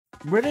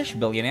British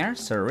billionaire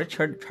Sir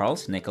Richard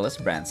Charles Nicholas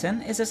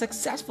Branson is a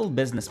successful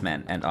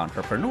businessman and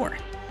entrepreneur.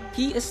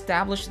 He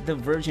established the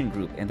Virgin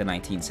Group in the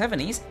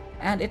 1970s,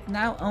 and it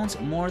now owns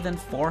more than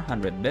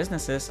 400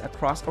 businesses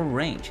across a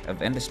range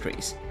of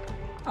industries.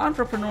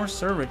 Entrepreneur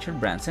Sir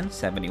Richard Branson,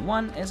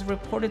 71, is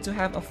reported to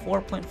have a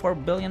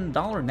 $4.4 billion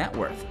net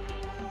worth.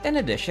 In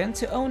addition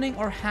to owning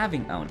or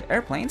having owned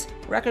airplanes,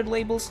 record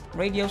labels,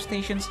 radio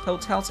stations,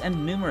 hotels,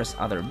 and numerous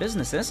other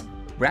businesses,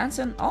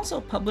 Branson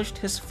also published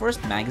his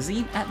first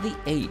magazine at the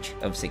age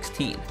of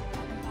 16.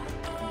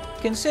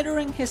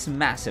 Considering his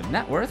massive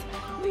net worth,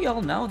 we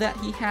all know that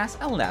he has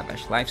a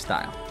lavish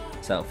lifestyle.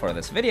 So for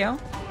this video,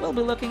 we'll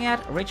be looking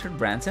at Richard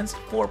Branson's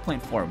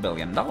 $4.4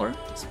 billion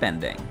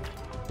spending.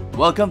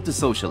 Welcome to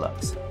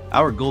Socialux.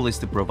 Our goal is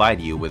to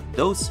provide you with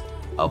dose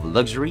of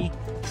luxury,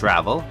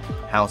 travel,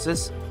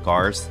 houses,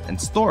 cars, and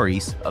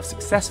stories of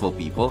successful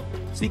people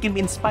so you can be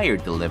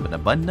inspired to live an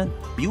abundant,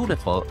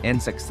 beautiful,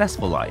 and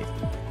successful life.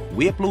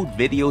 We upload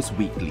videos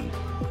weekly.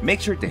 Make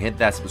sure to hit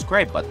that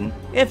subscribe button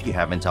if you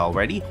haven't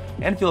already,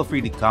 and feel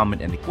free to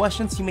comment any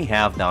questions you may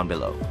have down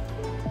below.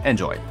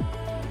 Enjoy!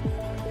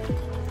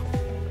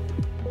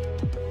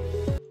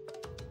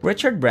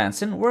 Richard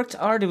Branson worked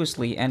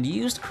arduously and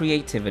used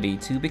creativity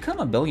to become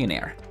a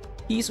billionaire.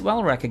 He's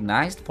well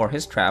recognized for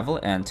his travel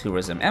and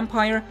tourism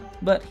empire,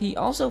 but he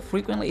also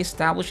frequently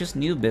establishes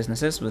new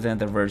businesses within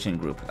the Virgin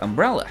Group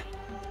umbrella.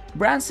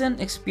 Branson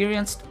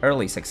experienced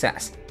early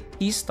success.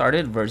 He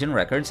started Virgin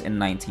Records in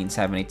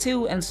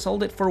 1972 and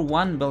sold it for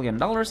 $1 billion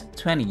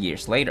 20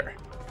 years later.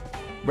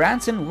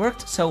 Branson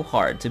worked so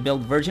hard to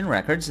build Virgin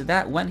Records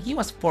that when he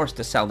was forced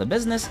to sell the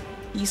business,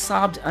 he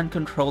sobbed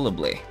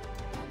uncontrollably.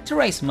 To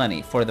raise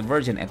money for the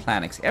Virgin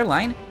Atlantic's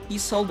airline, he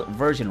sold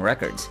Virgin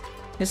Records.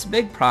 His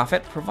big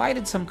profit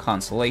provided some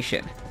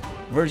consolation.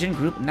 Virgin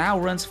Group now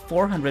runs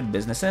 400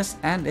 businesses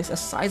and is a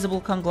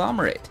sizable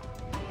conglomerate.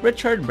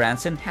 Richard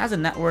Branson has a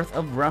net worth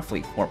of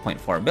roughly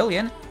 $4.4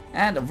 billion,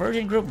 and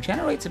Virgin Group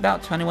generates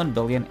about $21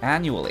 billion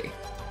annually.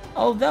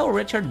 Although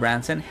Richard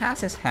Branson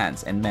has his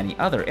hands in many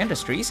other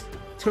industries,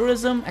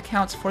 tourism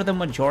accounts for the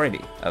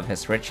majority of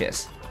his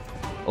riches.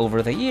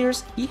 Over the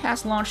years, he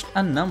has launched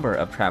a number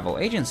of travel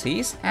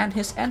agencies, and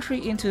his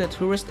entry into the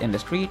tourist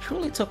industry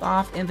truly took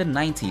off in the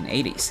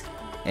 1980s.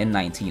 In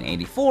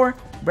 1984,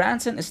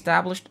 Branson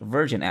established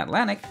Virgin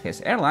Atlantic,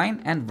 his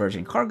airline, and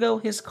Virgin Cargo,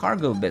 his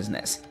cargo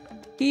business.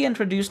 He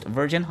introduced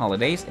Virgin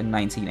Holidays in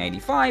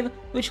 1985,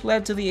 which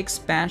led to the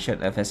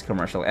expansion of his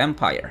commercial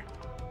empire.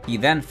 He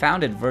then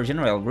founded Virgin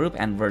Rail Group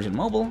and Virgin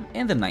Mobile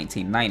in the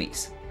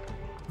 1990s.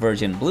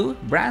 Virgin Blue,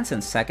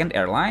 Branson's second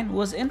airline,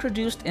 was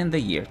introduced in the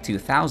year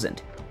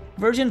 2000.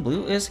 Virgin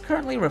Blue is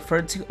currently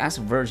referred to as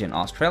Virgin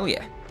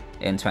Australia.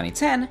 In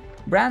 2010,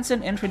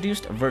 Branson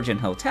introduced Virgin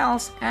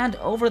Hotels, and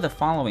over the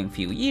following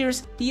few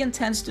years, he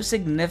intends to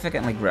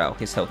significantly grow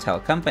his hotel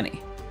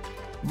company.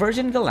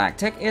 Virgin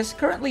Galactic is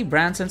currently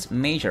Branson's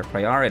major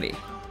priority.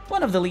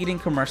 One of the leading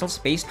commercial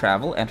space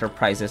travel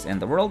enterprises in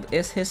the world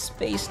is his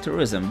space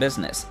tourism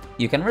business.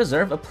 You can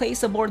reserve a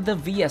place aboard the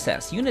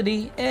VSS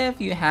Unity if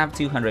you have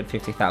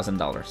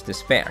 $250,000 to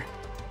spare.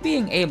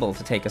 Being able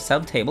to take a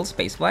sub-table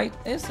spaceflight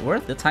is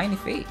worth the tiny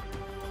fee.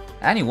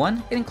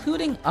 Anyone,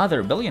 including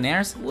other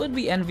billionaires, would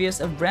be envious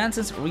of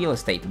Branson's real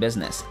estate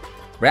business.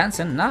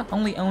 Branson not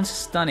only owns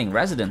stunning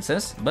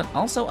residences, but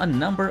also a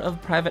number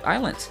of private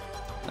islands.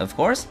 Of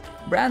course,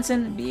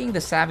 Branson, being the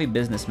savvy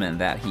businessman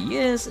that he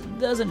is,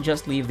 doesn't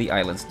just leave the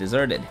islands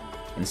deserted.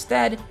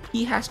 Instead,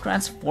 he has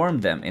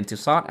transformed them into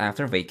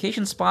sought-after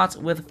vacation spots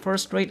with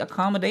first-rate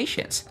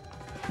accommodations.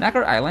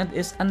 Necker Island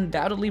is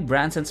undoubtedly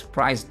Branson's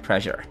prized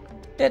treasure.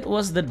 It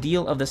was the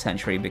deal of the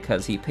century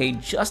because he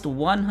paid just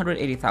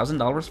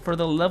 $180,000 for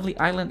the lovely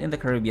island in the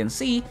Caribbean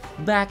Sea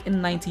back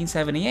in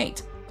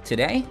 1978.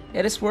 Today,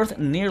 it is worth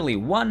nearly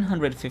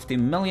 $150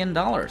 million.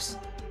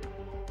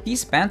 He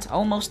spent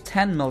almost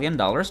 $10 million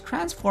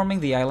transforming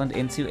the island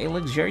into a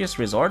luxurious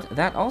resort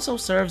that also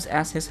serves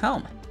as his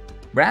home.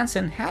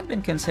 Branson had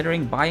been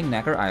considering buying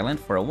Necker Island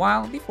for a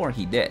while before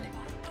he did.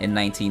 In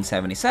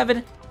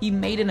 1977, he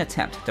made an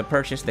attempt to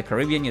purchase the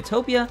Caribbean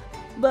Utopia,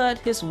 but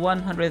his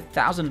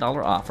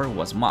 $100,000 offer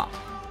was mocked.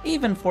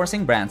 Even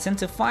forcing Branson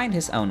to find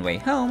his own way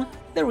home,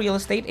 the real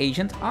estate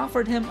agent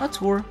offered him a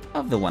tour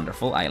of the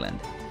wonderful island.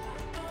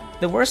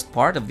 The worst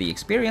part of the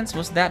experience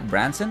was that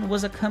Branson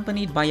was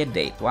accompanied by a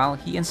date while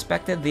he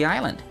inspected the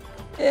island.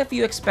 If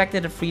you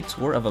expected a free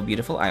tour of a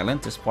beautiful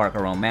island to spark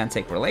a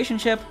romantic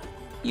relationship,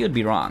 you'd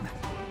be wrong.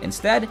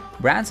 Instead,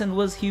 Branson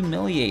was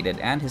humiliated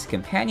and his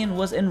companion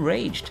was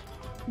enraged.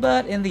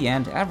 But in the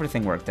end,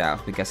 everything worked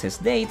out because his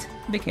date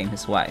became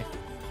his wife.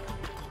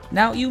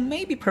 Now, you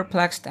may be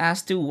perplexed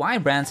as to why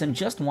Branson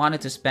just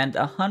wanted to spend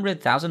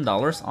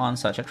 $100,000 on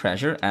such a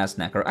treasure as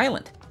Necker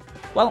Island.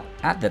 Well,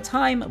 at the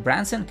time,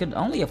 Branson could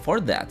only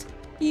afford that.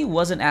 He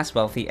wasn't as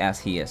wealthy as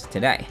he is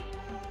today.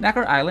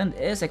 Necker Island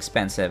is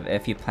expensive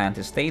if you plan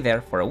to stay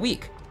there for a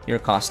week. Your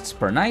costs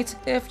per night,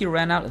 if you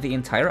rent out the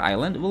entire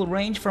island, will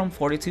range from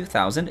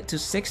 $42,000 to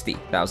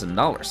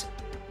 $60,000.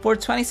 For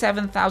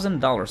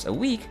 $27,000 a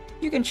week,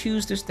 you can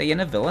choose to stay in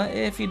a villa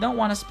if you don't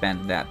want to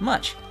spend that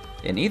much.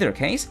 In either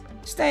case,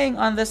 staying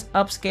on this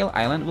upscale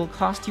island will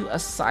cost you a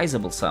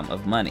sizable sum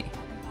of money.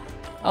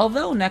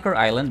 Although Necker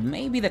Island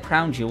may be the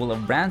crown jewel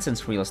of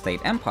Branson's real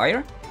estate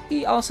empire,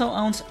 he also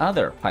owns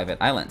other private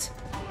islands.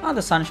 On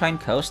the Sunshine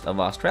Coast of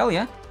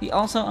Australia, he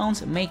also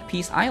owns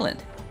Makepeace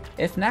Island.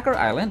 If Necker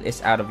Island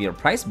is out of your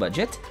price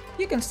budget,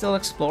 you can still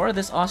explore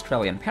this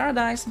Australian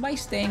paradise by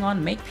staying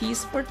on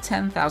Makepeace for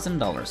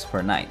 $10,000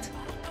 per night.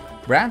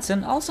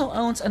 Branson also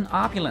owns an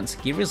opulent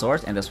ski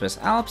resort in the Swiss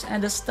Alps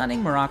and a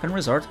stunning Moroccan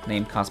resort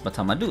named Kasbah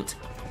Tamadut.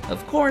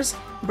 Of course,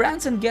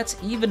 Branson gets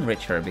even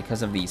richer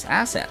because of these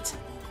assets.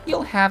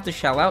 You'll have to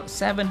shell out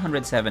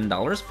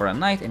 $707 for a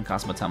night in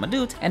Kasbah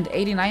Tamadut and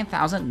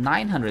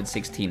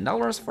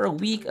 $89,916 for a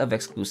week of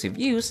exclusive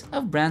use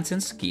of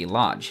Branson's ski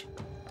lodge.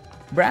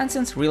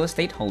 Branson's real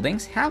estate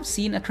holdings have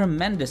seen a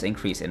tremendous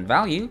increase in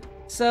value,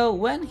 so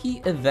when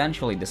he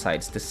eventually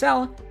decides to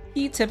sell,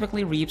 he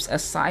typically reaps a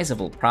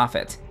sizable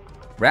profit.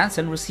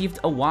 Branson received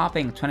a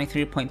whopping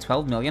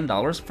 $23.12 million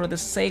for the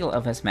sale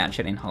of his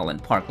mansion in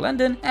Holland Park,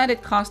 London, and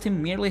it cost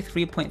him merely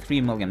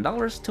 $3.3 million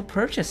to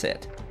purchase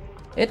it.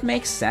 It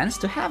makes sense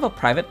to have a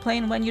private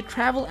plane when you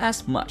travel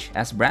as much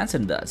as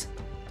Branson does.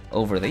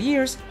 Over the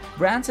years,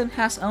 Branson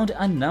has owned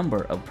a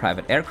number of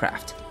private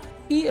aircraft.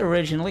 He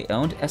originally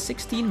owned a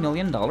 $16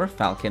 million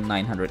Falcon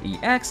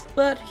 900EX,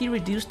 but he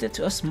reduced it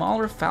to a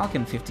smaller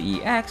Falcon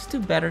 50EX to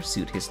better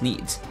suit his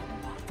needs.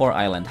 For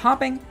island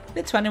hopping,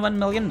 the $21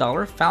 million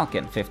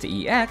Falcon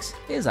 50EX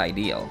is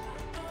ideal.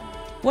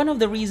 One of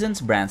the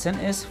reasons Branson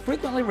is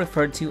frequently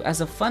referred to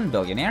as a fun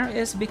billionaire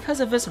is because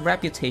of his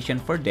reputation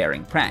for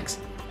daring pranks.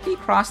 He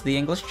crossed the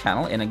English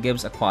Channel in a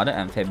Gibbs Aquada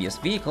amphibious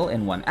vehicle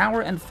in 1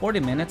 hour and 40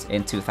 minutes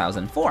in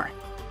 2004.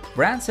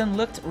 Branson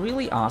looked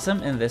really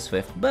awesome in this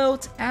swift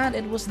boat, and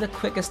it was the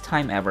quickest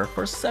time ever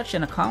for such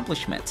an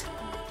accomplishment.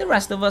 The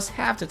rest of us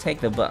have to take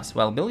the bus,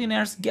 while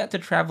billionaires get to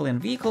travel in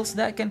vehicles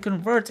that can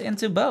convert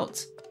into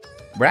boats.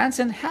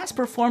 Branson has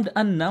performed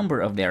a number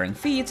of daring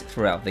feats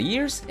throughout the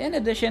years, in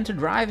addition to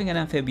driving an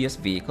amphibious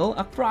vehicle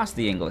across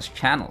the English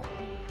Channel.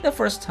 The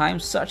first time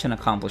such an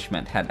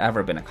accomplishment had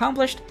ever been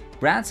accomplished,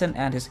 Branson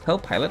and his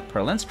co-pilot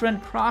Pearl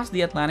Lindstrand crossed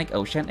the Atlantic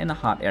Ocean in a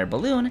hot air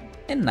balloon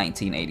in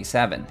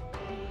 1987.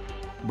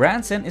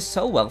 Branson is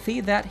so wealthy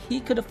that he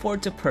could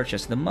afford to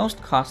purchase the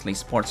most costly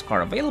sports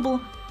car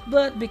available,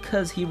 but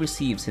because he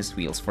receives his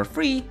wheels for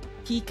free,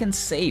 he can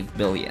save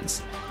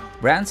billions.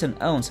 Branson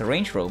owns a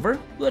Range Rover,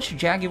 which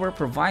Jaguar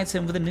provides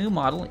him with a new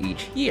model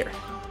each year.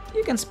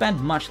 You can spend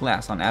much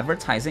less on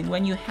advertising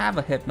when you have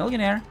a hip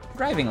millionaire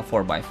driving a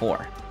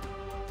 4x4.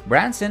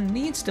 Branson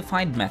needs to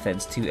find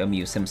methods to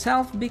amuse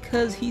himself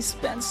because he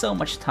spends so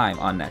much time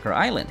on Necker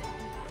Island.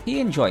 He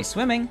enjoys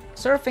swimming,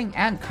 surfing,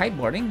 and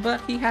kiteboarding,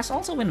 but he has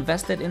also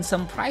invested in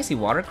some pricey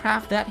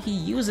watercraft that he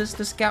uses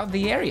to scout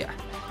the area.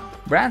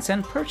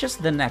 Branson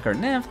purchased the Necker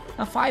Nymph,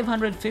 a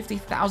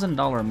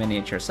 $550,000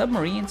 miniature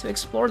submarine to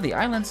explore the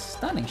island's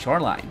stunning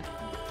shoreline.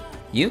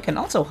 You can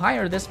also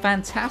hire this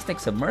fantastic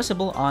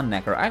submersible on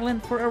Necker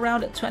Island for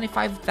around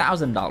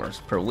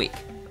 $25,000 per week.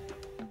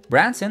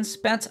 Branson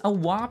spent a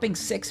whopping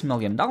 $6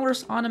 million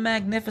on a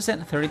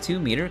magnificent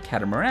 32-meter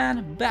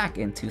catamaran back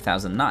in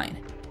 2009.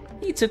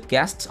 He took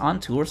guests on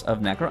tours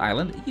of Necker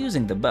Island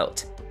using the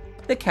boat.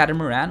 The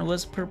catamaran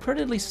was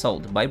purportedly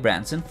sold by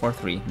Branson for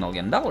 $3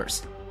 million.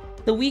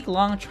 The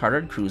week-long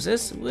chartered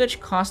cruises,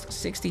 which cost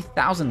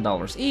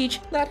 $60,000 each,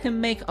 let him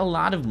make a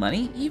lot of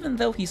money even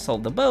though he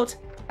sold the boat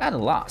at a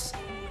loss.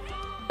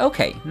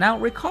 Okay, now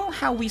recall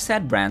how we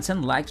said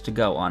Branson liked to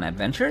go on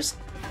adventures?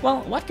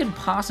 Well, what could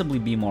possibly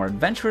be more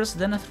adventurous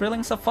than a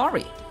thrilling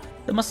safari?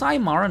 The Masai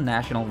Mara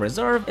National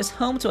Reserve is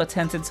home to a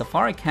tented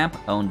safari camp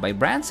owned by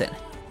Branson.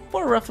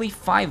 For roughly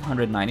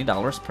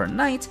 $590 per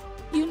night,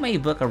 you may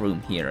book a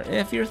room here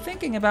if you're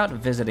thinking about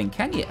visiting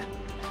Kenya.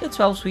 The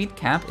 12-suite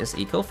camp is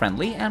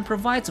eco-friendly and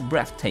provides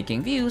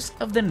breathtaking views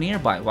of the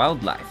nearby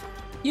wildlife.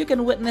 You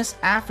can witness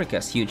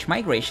Africa's huge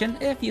migration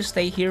if you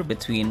stay here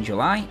between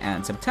July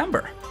and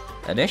September.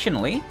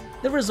 Additionally,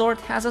 the resort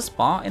has a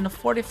spa in a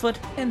 40-foot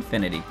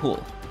infinity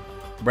pool.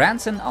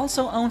 Branson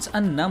also owns a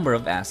number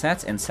of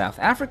assets in South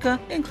Africa,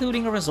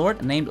 including a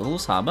resort named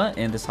Lusaba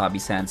in the Sabi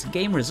Sands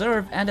Game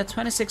Reserve and a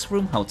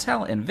 26-room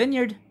hotel in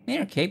Vineyard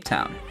near Cape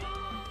Town.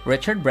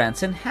 Richard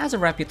Branson has a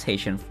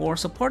reputation for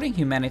supporting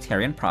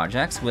humanitarian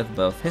projects with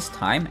both his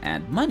time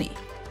and money.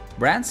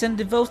 Branson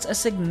devotes a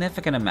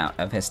significant amount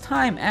of his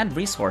time and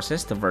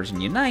resources to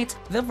Virgin Unite,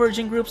 the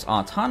Virgin Group's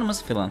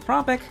autonomous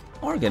philanthropic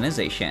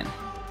organization.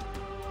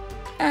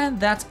 And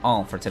that's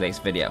all for today's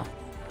video.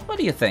 What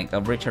do you think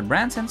of Richard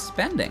Branson's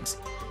spendings?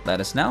 Let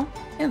us know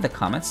in the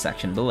comments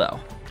section below.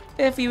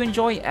 If you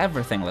enjoy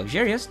everything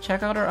luxurious,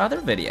 check out our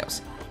other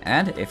videos.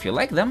 And if you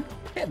like them,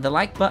 hit the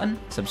like button,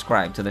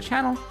 subscribe to the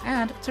channel,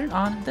 and turn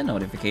on the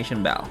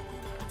notification bell.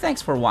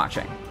 Thanks for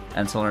watching.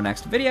 Until our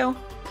next video,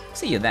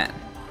 see you then.